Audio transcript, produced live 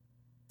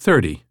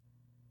30.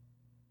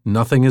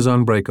 Nothing is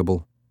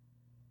unbreakable.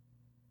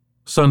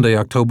 Sunday,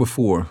 October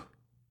 4.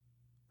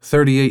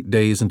 38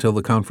 days until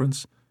the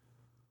conference.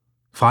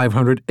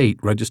 508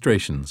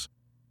 registrations.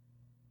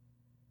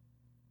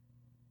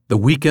 The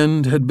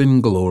weekend had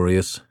been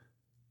glorious.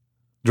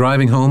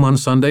 Driving home on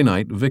Sunday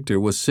night, Victor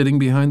was sitting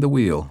behind the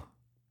wheel,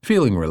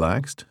 feeling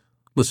relaxed,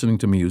 listening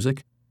to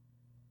music.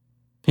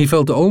 He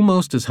felt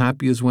almost as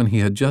happy as when he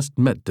had just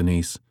met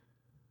Denise,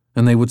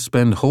 and they would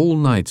spend whole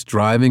nights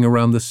driving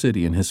around the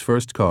city in his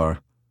first car,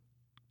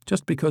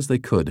 just because they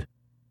could.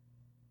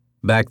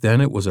 Back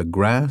then it was a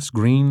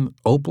grass-green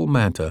Opel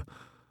Manta,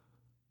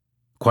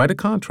 quite a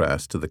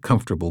contrast to the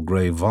comfortable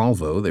gray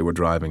Volvo they were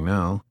driving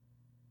now.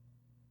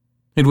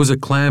 It was a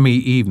clammy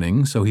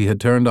evening, so he had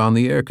turned on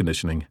the air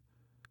conditioning.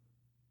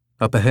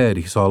 Up ahead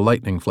he saw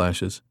lightning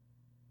flashes.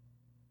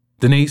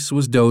 Denise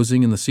was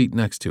dozing in the seat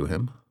next to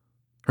him,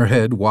 her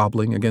head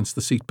wobbling against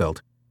the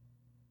seatbelt.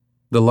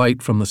 The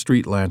light from the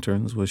street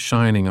lanterns was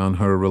shining on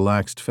her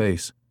relaxed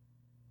face.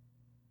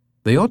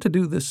 They ought to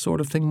do this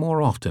sort of thing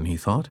more often, he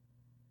thought.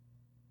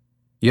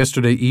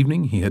 Yesterday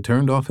evening he had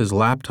turned off his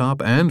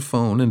laptop and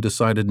phone and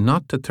decided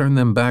not to turn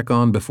them back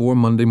on before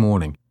Monday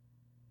morning.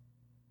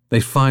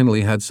 They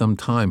finally had some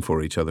time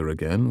for each other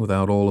again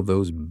without all of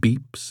those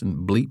beeps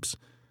and bleeps,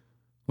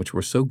 which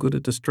were so good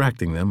at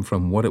distracting them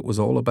from what it was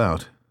all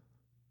about.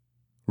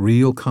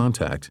 Real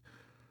contact.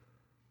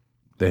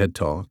 They had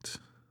talked.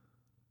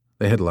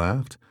 They had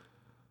laughed.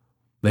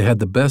 They had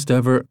the best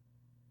ever.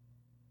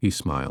 He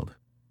smiled.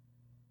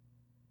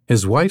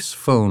 His wife's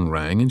phone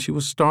rang and she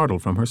was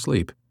startled from her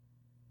sleep.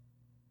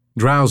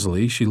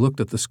 Drowsily, she looked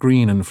at the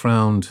screen and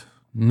frowned,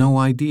 no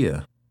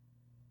idea.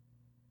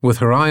 With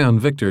her eye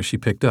on Victor, she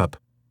picked up.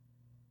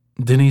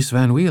 Denise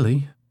Van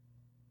Wheely?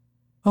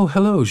 Oh,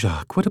 hello,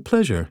 Jacques. What a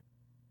pleasure.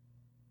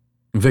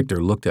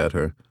 Victor looked at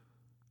her.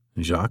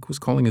 Jacques was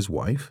calling his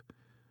wife?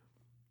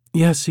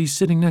 Yes, he's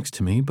sitting next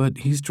to me, but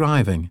he's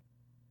driving.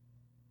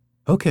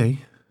 Okay.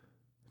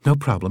 No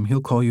problem.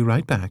 He'll call you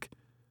right back.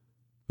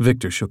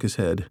 Victor shook his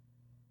head.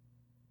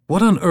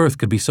 What on earth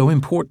could be so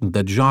important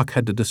that Jacques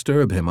had to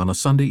disturb him on a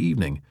Sunday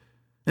evening?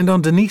 And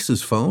on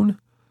Denise's phone?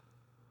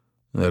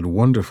 That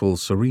wonderful,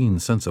 serene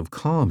sense of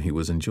calm he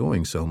was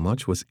enjoying so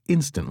much was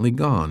instantly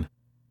gone.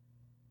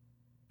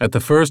 At the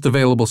first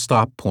available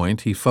stop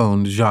point, he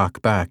phoned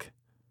Jacques back.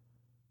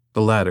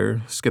 The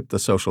latter skipped the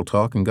social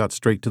talk and got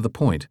straight to the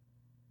point.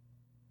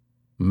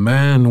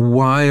 Man,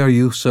 why are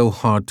you so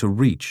hard to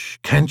reach?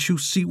 Can't you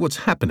see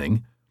what's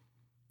happening?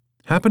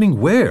 Happening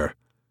where?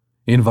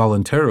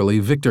 Involuntarily,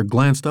 Victor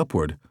glanced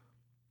upward.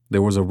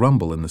 There was a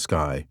rumble in the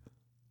sky.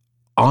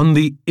 On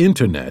the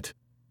Internet.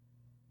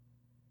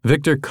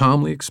 Victor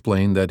calmly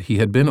explained that he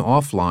had been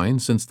offline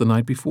since the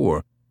night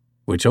before,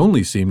 which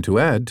only seemed to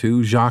add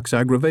to Jacques'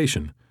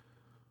 aggravation.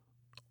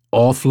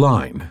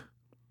 Offline?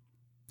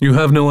 You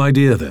have no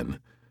idea, then.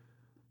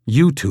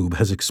 YouTube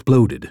has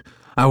exploded.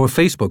 Our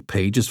Facebook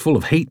page is full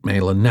of hate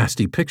mail and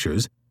nasty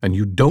pictures, and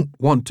you don't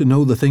want to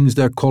know the things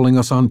they're calling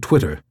us on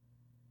Twitter.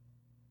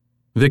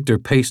 Victor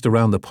paced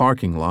around the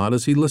parking lot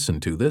as he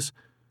listened to this,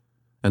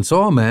 and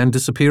saw a man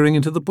disappearing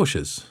into the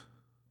bushes.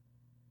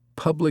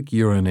 Public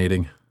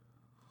urinating.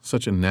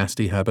 Such a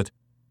nasty habit.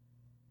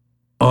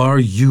 Are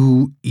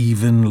you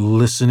even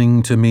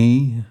listening to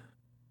me?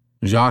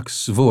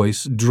 Jacques'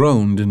 voice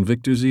droned in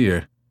Victor's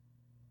ear.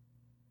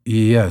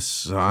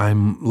 Yes,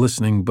 I'm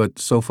listening, but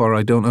so far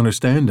I don't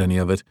understand any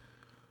of it.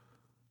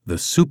 The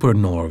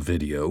Supernor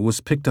video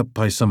was picked up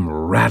by some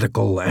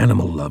radical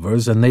animal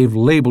lovers, and they've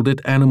labeled it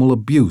animal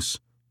abuse.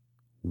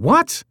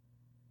 What?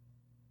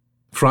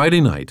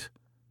 Friday night,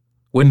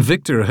 when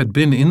Victor had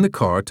been in the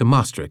car to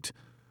Maastricht,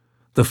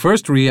 the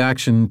first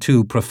reaction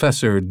to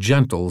Professor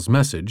Gentle's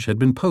message had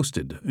been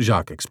posted,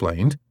 Jacques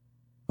explained.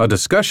 A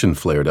discussion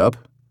flared up,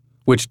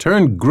 which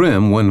turned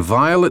grim when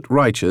Violet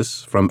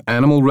Righteous from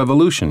Animal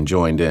Revolution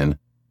joined in.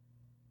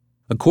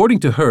 According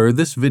to her,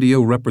 this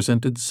video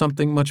represented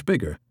something much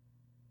bigger.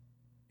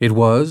 It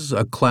was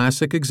a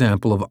classic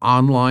example of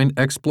online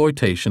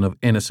exploitation of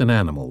innocent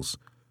animals.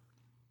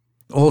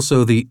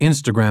 Also, the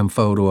Instagram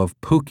photo of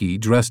Pookie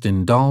dressed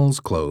in doll's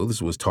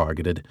clothes was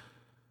targeted.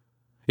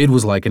 It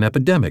was like an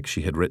epidemic,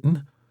 she had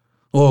written.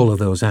 All of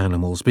those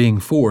animals being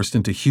forced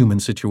into human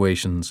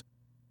situations.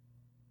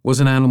 Was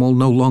an animal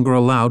no longer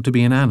allowed to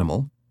be an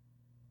animal?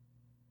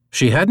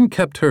 She hadn't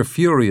kept her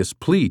furious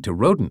plea to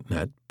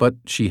RodentNet, but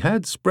she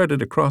had spread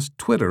it across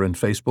Twitter and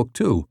Facebook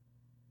too.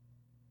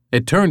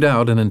 It turned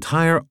out an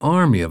entire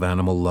army of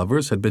animal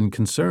lovers had been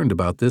concerned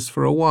about this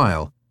for a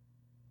while.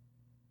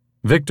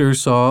 Victor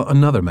saw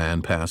another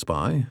man pass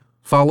by,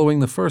 following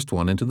the first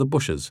one into the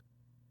bushes.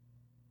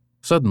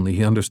 Suddenly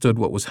he understood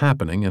what was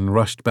happening and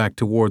rushed back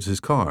towards his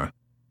car.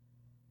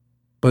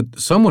 But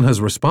someone has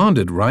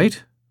responded,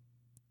 right?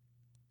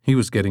 He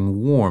was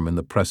getting warm in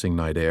the pressing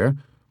night air.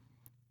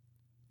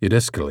 It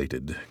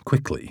escalated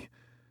quickly.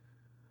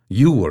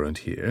 You weren't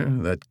here.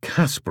 That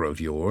Casper of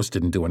yours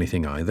didn't do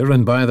anything either,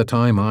 and by the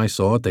time I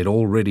saw it, they'd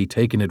already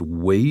taken it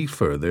way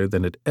further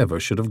than it ever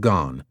should have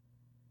gone.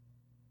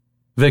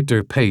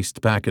 Victor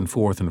paced back and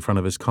forth in front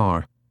of his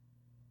car.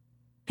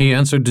 He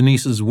answered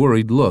Denise's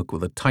worried look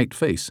with a tight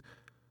face,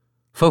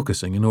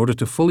 focusing in order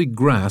to fully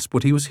grasp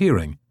what he was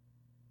hearing.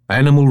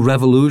 Animal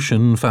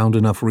Revolution found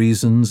enough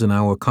reasons in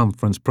our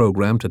conference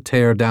program to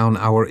tear down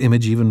our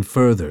image even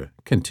further,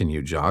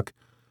 continued Jacques.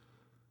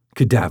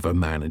 Cadaver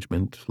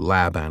management,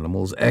 lab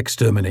animals,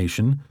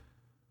 extermination.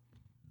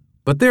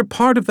 But they're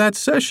part of that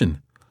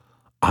session.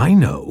 I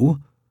know,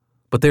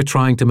 but they're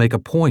trying to make a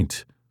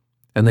point,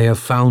 and they have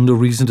found a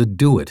reason to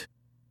do it.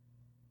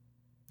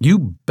 You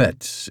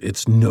bet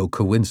it's no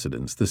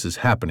coincidence this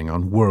is happening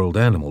on World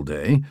Animal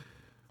Day.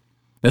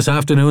 This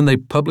afternoon, they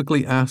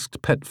publicly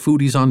asked pet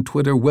foodies on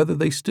Twitter whether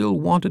they still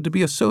wanted to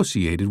be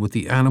associated with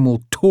the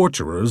animal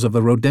torturers of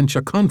the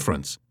Rodentia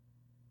Conference.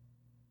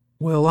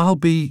 Well, I'll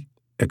be,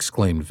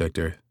 exclaimed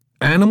Victor.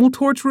 Animal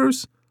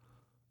torturers?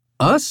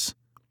 Us?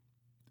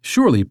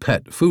 Surely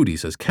Pet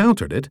Foodies has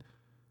countered it.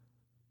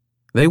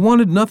 They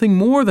wanted nothing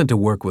more than to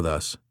work with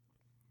us.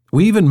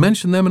 We even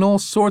mentioned them in all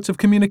sorts of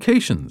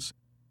communications.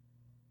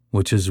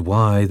 Which is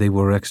why they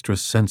were extra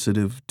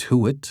sensitive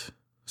to it,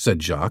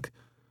 said Jacques,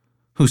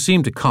 who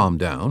seemed to calm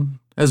down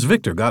as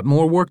Victor got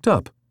more worked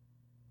up.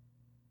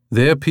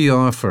 Their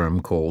PR firm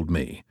called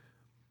me.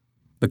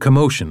 The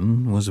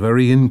commotion was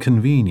very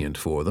inconvenient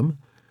for them,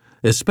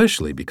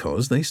 especially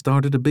because they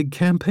started a big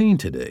campaign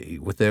today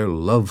with their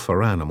love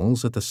for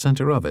animals at the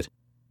center of it.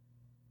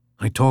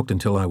 I talked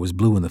until I was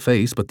blue in the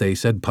face, but they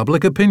said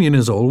public opinion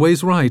is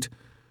always right.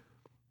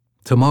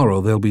 Tomorrow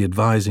they'll be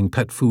advising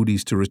Pet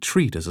Foodies to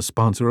retreat as a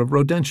sponsor of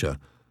Rodentia,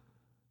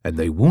 and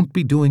they won't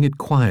be doing it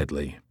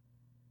quietly.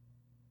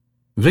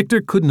 Victor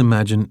couldn't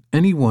imagine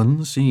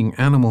anyone seeing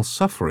animal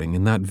suffering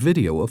in that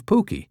video of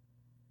Pookie.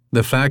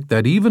 The fact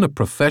that even a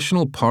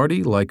professional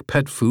party like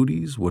Pet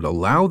Foodies would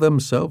allow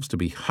themselves to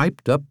be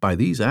hyped up by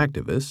these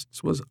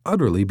activists was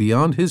utterly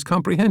beyond his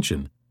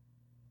comprehension.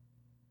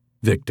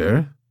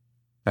 Victor,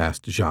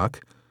 asked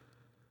Jacques,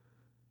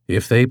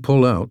 if they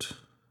pull out,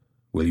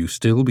 will you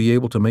still be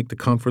able to make the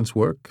conference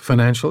work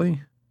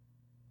financially?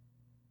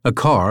 A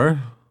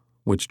car,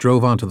 which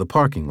drove onto the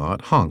parking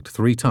lot, honked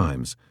 3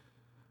 times.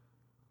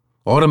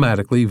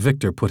 Automatically,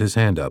 Victor put his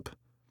hand up.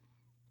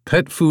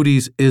 Pet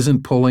Foodies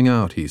isn't pulling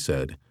out, he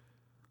said.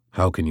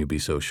 How can you be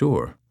so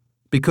sure?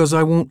 Because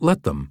I won't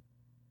let them.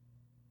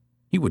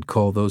 He would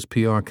call those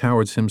PR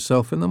cowards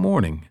himself in the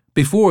morning,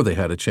 before they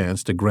had a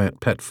chance to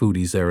grant Pet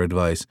Foodies their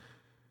advice.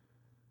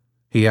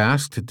 He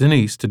asked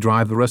Denise to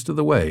drive the rest of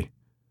the way,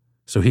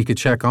 so he could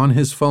check on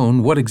his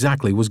phone what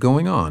exactly was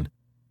going on.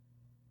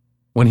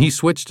 When he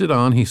switched it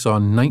on, he saw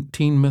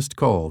 19 missed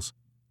calls,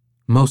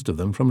 most of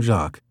them from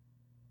Jacques.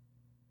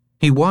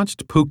 He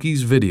watched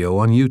Pookie's video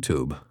on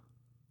YouTube,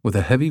 with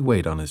a heavy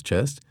weight on his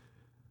chest,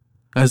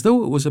 as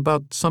though it was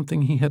about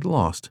something he had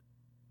lost.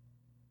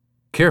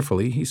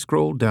 Carefully, he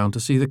scrolled down to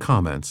see the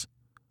comments.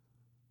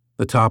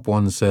 The top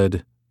one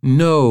said,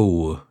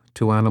 "No"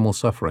 to animal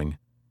suffering.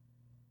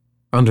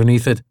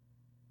 Underneath it,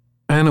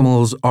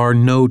 "Animals are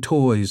no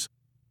toys."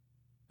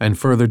 And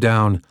further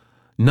down,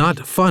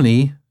 "Not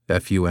funny,"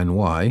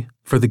 F-U-N-Y,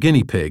 for the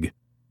guinea pig.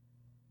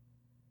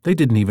 They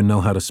didn't even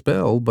know how to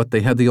spell, but they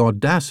had the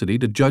audacity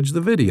to judge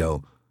the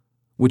video,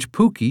 which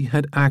Pookie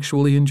had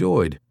actually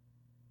enjoyed.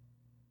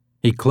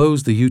 He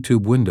closed the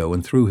YouTube window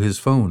and threw his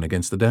phone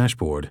against the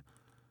dashboard.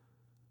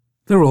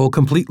 "They're all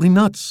completely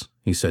nuts,"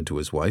 he said to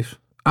his wife.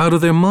 "Out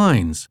of their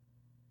minds."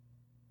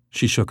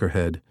 She shook her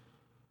head.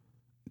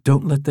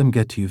 "Don't let them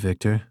get to you,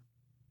 Victor."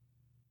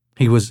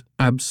 He was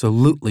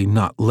absolutely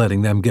not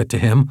letting them get to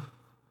him.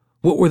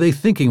 What were they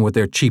thinking with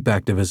their cheap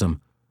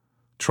activism?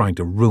 Trying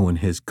to ruin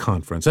his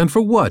conference. And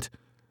for what?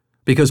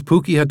 Because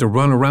Pookie had to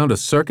run around a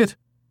circuit?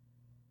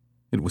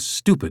 It was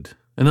stupid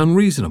and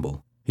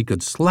unreasonable. He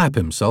could slap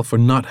himself for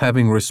not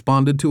having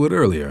responded to it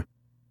earlier.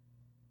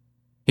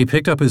 He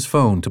picked up his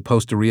phone to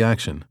post a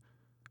reaction.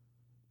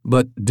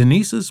 But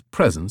Denise's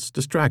presence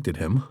distracted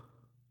him.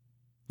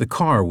 The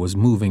car was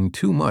moving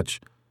too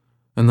much,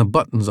 and the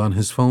buttons on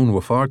his phone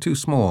were far too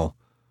small.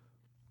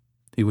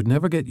 He would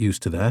never get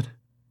used to that.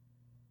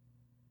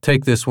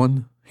 "Take this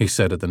one," he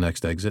said at the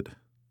next exit.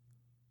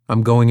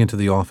 "I'm going into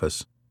the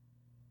office."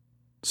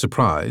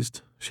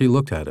 Surprised, she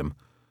looked at him.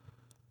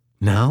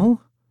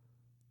 "Now?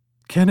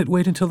 Can't it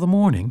wait until the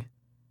morning?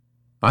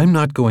 I'm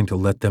not going to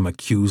let them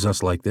accuse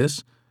us like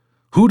this.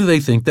 Who do they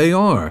think they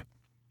are?"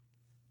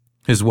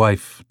 His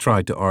wife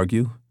tried to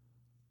argue,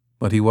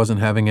 but he wasn't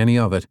having any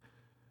of it.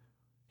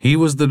 He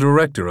was the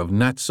director of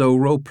Natso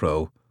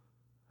Ropro.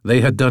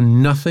 They had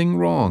done nothing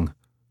wrong,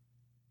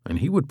 and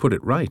he would put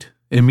it right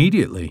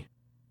immediately.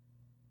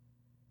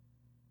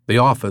 The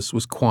office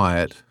was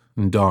quiet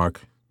and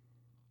dark.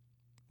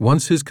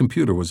 Once his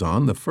computer was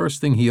on, the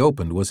first thing he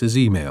opened was his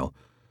email.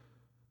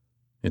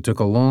 It took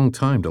a long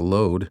time to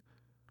load.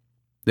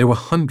 There were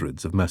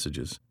hundreds of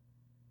messages.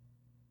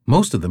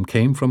 Most of them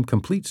came from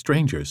complete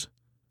strangers,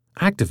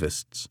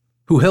 activists,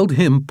 who held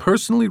him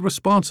personally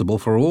responsible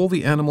for all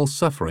the animal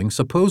suffering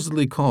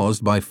supposedly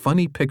caused by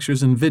funny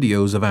pictures and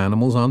videos of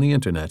animals on the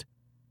internet.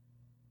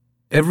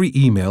 Every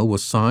email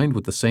was signed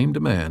with the same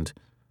demand.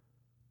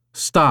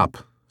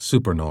 "Stop,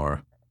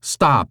 Supernor.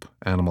 Stop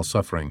animal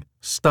suffering.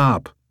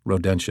 Stop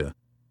Rodentia.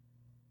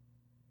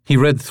 He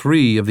read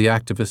 3 of the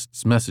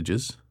activists'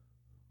 messages,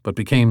 but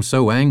became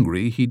so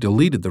angry he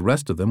deleted the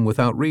rest of them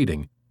without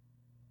reading.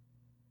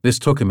 This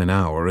took him an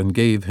hour and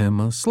gave him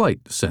a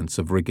slight sense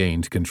of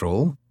regained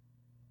control.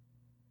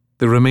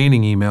 The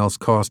remaining emails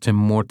cost him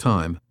more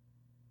time,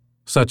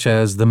 such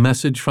as the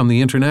message from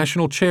the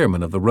international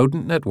chairman of the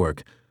Rodent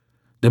Network,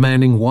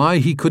 demanding why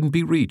he couldn't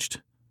be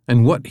reached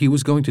and what he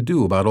was going to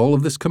do about all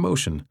of this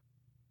commotion.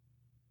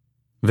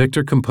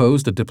 Victor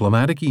composed a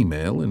diplomatic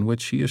email in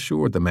which he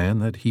assured the man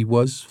that he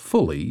was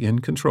fully in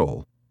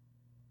control.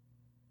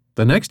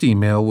 The next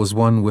email was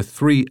one with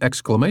 3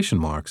 exclamation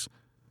marks,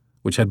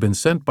 which had been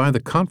sent by the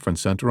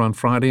conference center on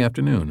Friday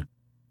afternoon.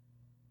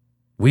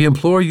 "We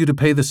implore you to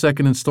pay the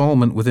second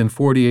installment within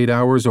 48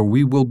 hours or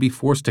we will be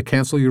forced to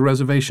cancel your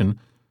reservation.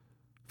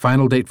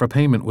 Final date for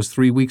payment was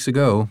 3 weeks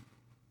ago."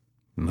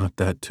 Not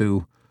that,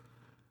 too.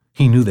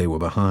 He knew they were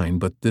behind,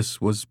 but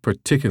this was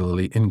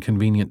particularly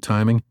inconvenient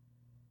timing.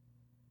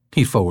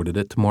 He forwarded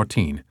it to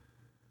Martine.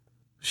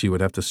 She would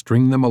have to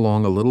string them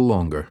along a little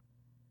longer.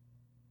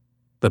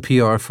 The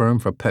PR firm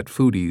for Pet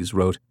Foodies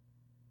wrote,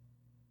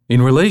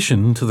 "In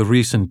relation to the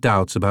recent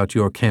doubts about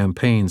your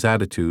campaign's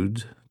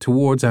attitude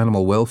towards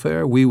animal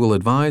welfare, we will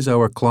advise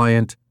our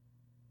client—"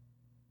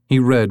 He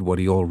read what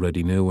he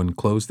already knew and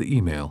closed the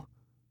email.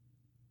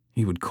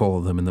 He would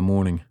call them in the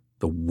morning,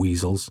 the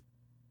weasels.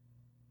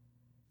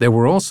 There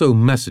were also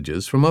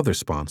messages from other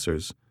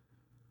sponsors,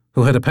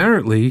 who had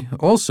apparently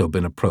also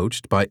been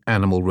approached by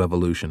Animal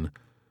Revolution.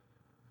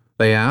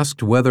 They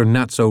asked whether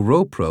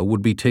Natso-Ro-Pro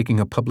would be taking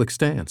a public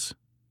stance,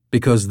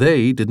 because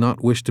they did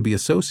not wish to be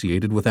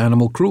associated with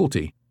animal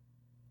cruelty.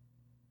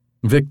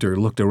 Victor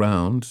looked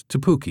around to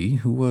Pookie,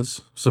 who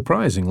was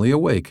surprisingly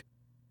awake.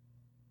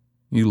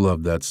 "You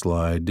loved that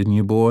slide, didn't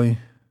you, boy?"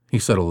 he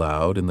said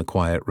aloud in the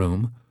quiet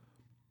room.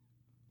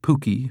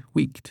 Pookie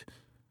winked,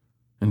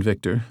 and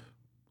Victor,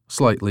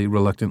 slightly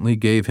reluctantly,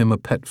 gave him a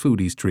Pet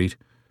Foodies treat.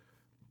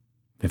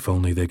 If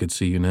only they could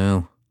see you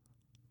now.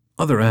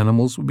 Other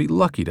animals would be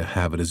lucky to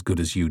have it as good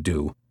as you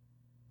do.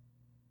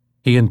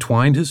 He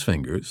entwined his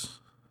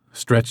fingers,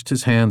 stretched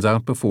his hands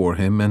out before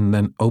him, and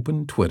then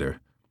opened Twitter,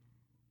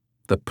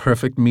 the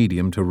perfect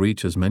medium to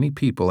reach as many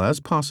people as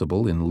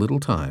possible in little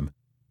time.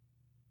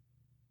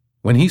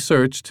 When he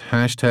searched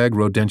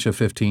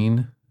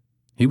 #Rodentia15,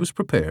 he was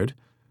prepared,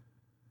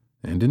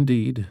 and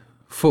indeed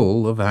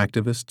full of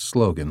activist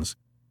slogans.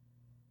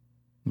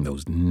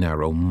 Those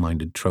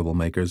narrow-minded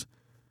troublemakers.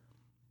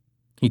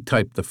 He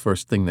typed the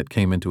first thing that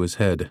came into his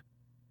head.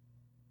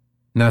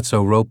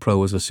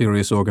 Natso-Ro-Pro is a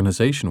serious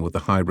organization with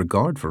a high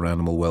regard for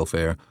animal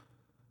welfare.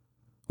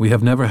 We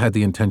have never had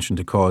the intention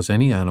to cause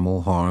any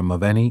animal harm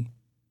of any.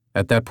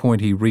 At that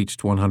point he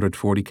reached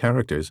 140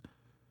 characters.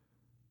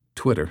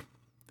 Twitter.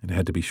 It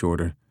had to be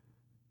shorter.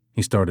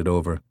 He started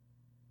over.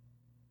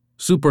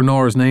 Super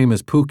Nor's name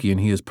is Pookie and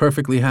he is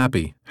perfectly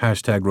happy.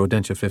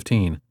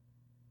 #Rodentia15.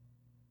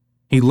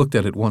 He looked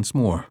at it once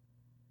more.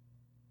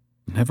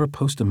 Never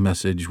post a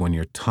message when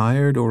you're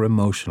tired or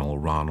emotional,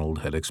 Ronald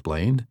had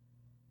explained.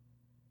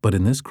 But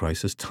in this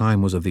crisis,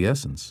 time was of the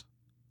essence.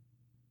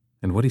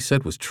 And what he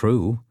said was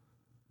true.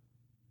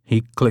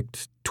 He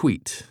clicked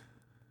tweet.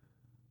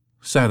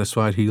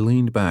 Satisfied, he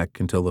leaned back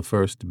until the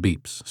first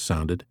beeps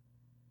sounded.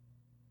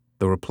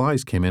 The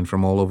replies came in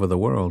from all over the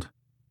world.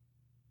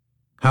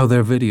 How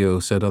their video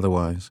said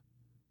otherwise.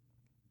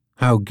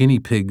 How guinea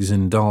pigs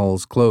in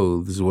dolls'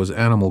 clothes was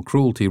animal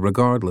cruelty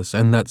regardless,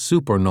 and that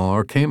Super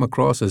Nor came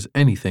across as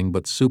anything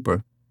but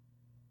super.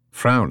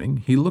 Frowning,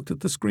 he looked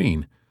at the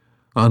screen,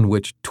 on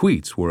which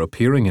tweets were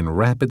appearing in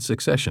rapid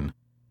succession.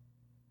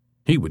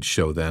 He would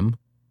show them.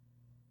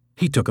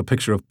 He took a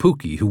picture of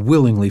Pookie, who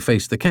willingly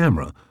faced the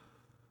camera.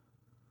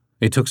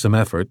 It took some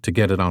effort to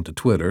get it onto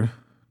Twitter.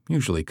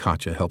 Usually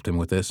Katja helped him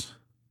with this,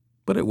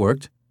 but it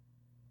worked.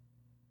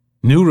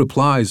 New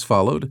replies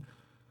followed,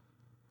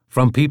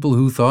 from people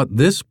who thought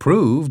this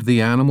proved the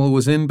animal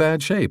was in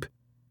bad shape.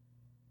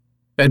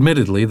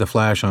 Admittedly, the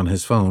flash on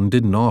his phone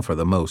didn't offer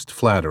the most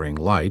flattering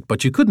light,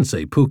 but you couldn't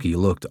say Pookie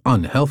looked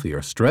unhealthy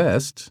or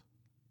stressed,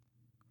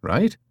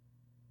 right?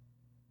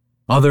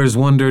 Others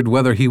wondered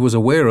whether he was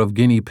aware of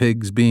guinea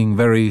pigs being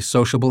very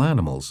sociable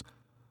animals.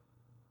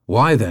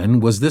 Why, then,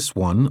 was this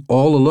one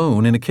all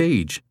alone in a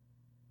cage?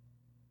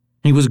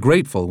 He was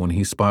grateful when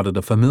he spotted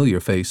a familiar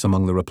face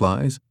among the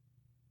replies.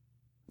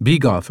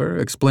 Begoffer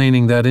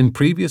explaining that in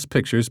previous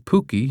pictures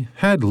Pookie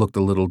had looked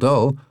a little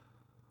dull,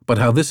 but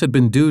how this had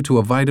been due to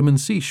a vitamin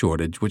C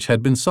shortage which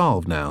had been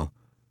solved now.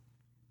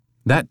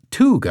 That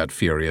too got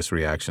furious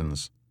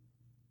reactions.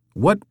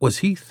 What was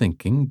he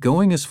thinking,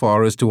 going as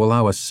far as to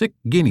allow a sick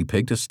guinea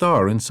pig to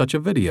star in such a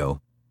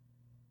video?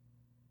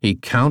 He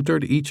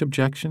countered each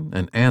objection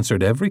and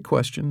answered every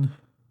question,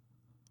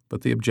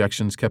 but the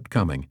objections kept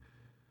coming.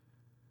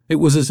 It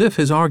was as if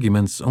his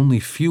arguments only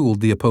fueled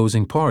the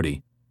opposing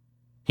party.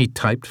 He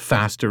typed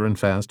faster and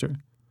faster.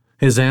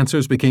 His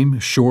answers became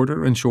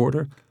shorter and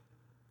shorter.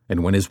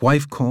 And when his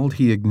wife called,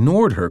 he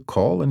ignored her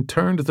call and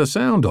turned the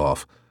sound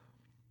off.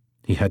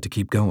 He had to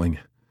keep going.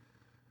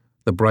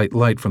 The bright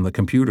light from the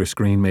computer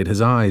screen made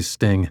his eyes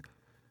sting.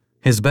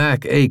 His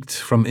back ached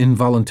from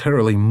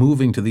involuntarily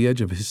moving to the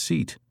edge of his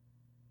seat.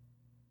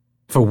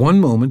 For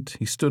one moment,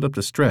 he stood up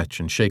to stretch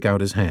and shake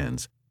out his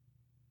hands.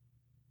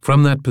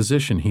 From that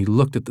position, he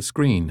looked at the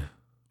screen,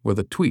 where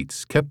the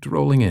tweets kept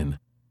rolling in.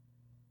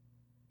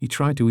 He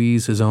tried to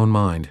ease his own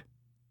mind.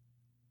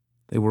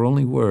 They were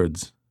only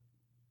words,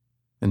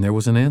 and there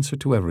was an answer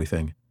to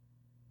everything.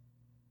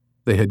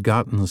 They had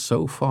gotten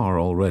so far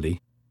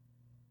already.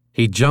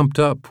 He jumped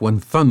up when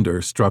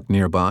thunder struck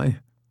nearby,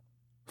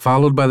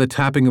 followed by the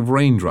tapping of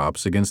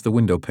raindrops against the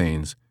window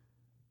panes,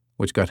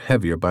 which got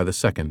heavier by the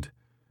second.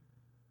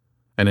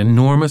 An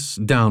enormous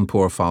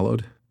downpour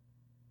followed.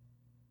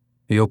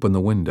 He opened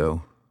the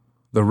window,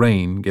 the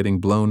rain getting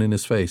blown in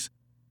his face.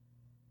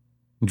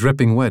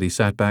 Dripping wet, he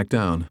sat back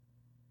down.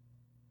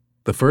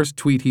 The first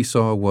tweet he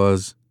saw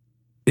was,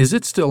 "Is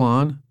it still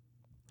on?"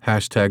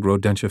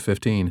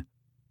 #Rodentia15.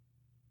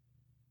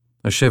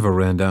 A shiver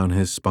ran down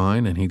his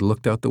spine, and he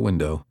looked out the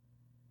window.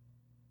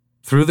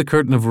 Through the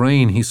curtain of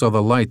rain, he saw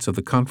the lights of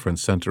the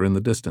conference center in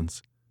the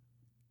distance.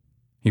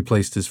 He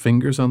placed his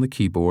fingers on the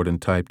keyboard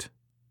and typed,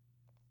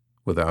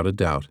 "Without a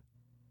doubt."